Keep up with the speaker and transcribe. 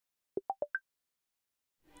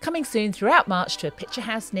Coming soon throughout March to a picture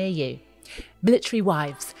house near you. Military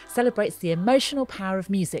Wives celebrates the emotional power of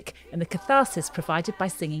music and the catharsis provided by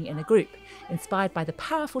singing in a group, inspired by the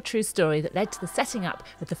powerful true story that led to the setting up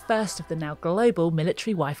of the first of the now global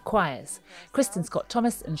military wife choirs. Kristen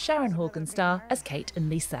Scott-Thomas and Sharon Horgan star as Kate and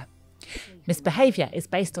Lisa. Misbehaviour is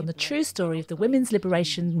based on the true story of the women's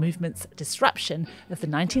liberation movement's disruption of the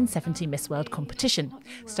 1970 Miss World competition,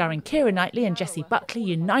 starring Keira Knightley and Jessie Buckley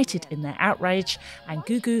united in their outrage, and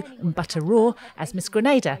Gugu and Mbatha-Raw as Miss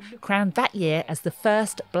Grenada, crowned that year as the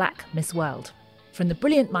first black Miss World. From the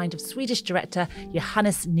brilliant mind of Swedish director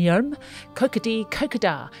Johannes Nyholm, Koko-Di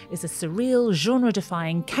Koko is a surreal,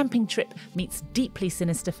 genre-defying camping trip meets deeply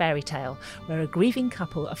sinister fairy tale, where a grieving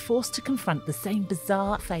couple are forced to confront the same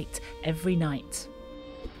bizarre fate every night.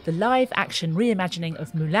 The live-action reimagining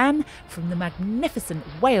of Mulan from the magnificent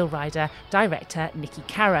whale rider director Niki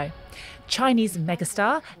Caro. Chinese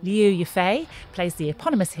megastar Liu Yifei plays the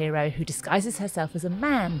eponymous hero who disguises herself as a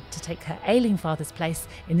man to take her ailing father's place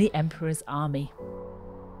in the Emperor's army.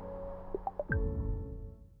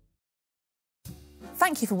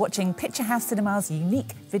 Thank you for watching Picture House Cinema's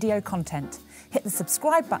unique video content. Hit the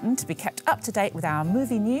subscribe button to be kept up to date with our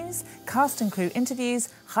movie news, cast and crew interviews,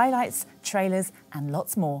 highlights, trailers, and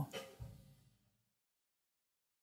lots more.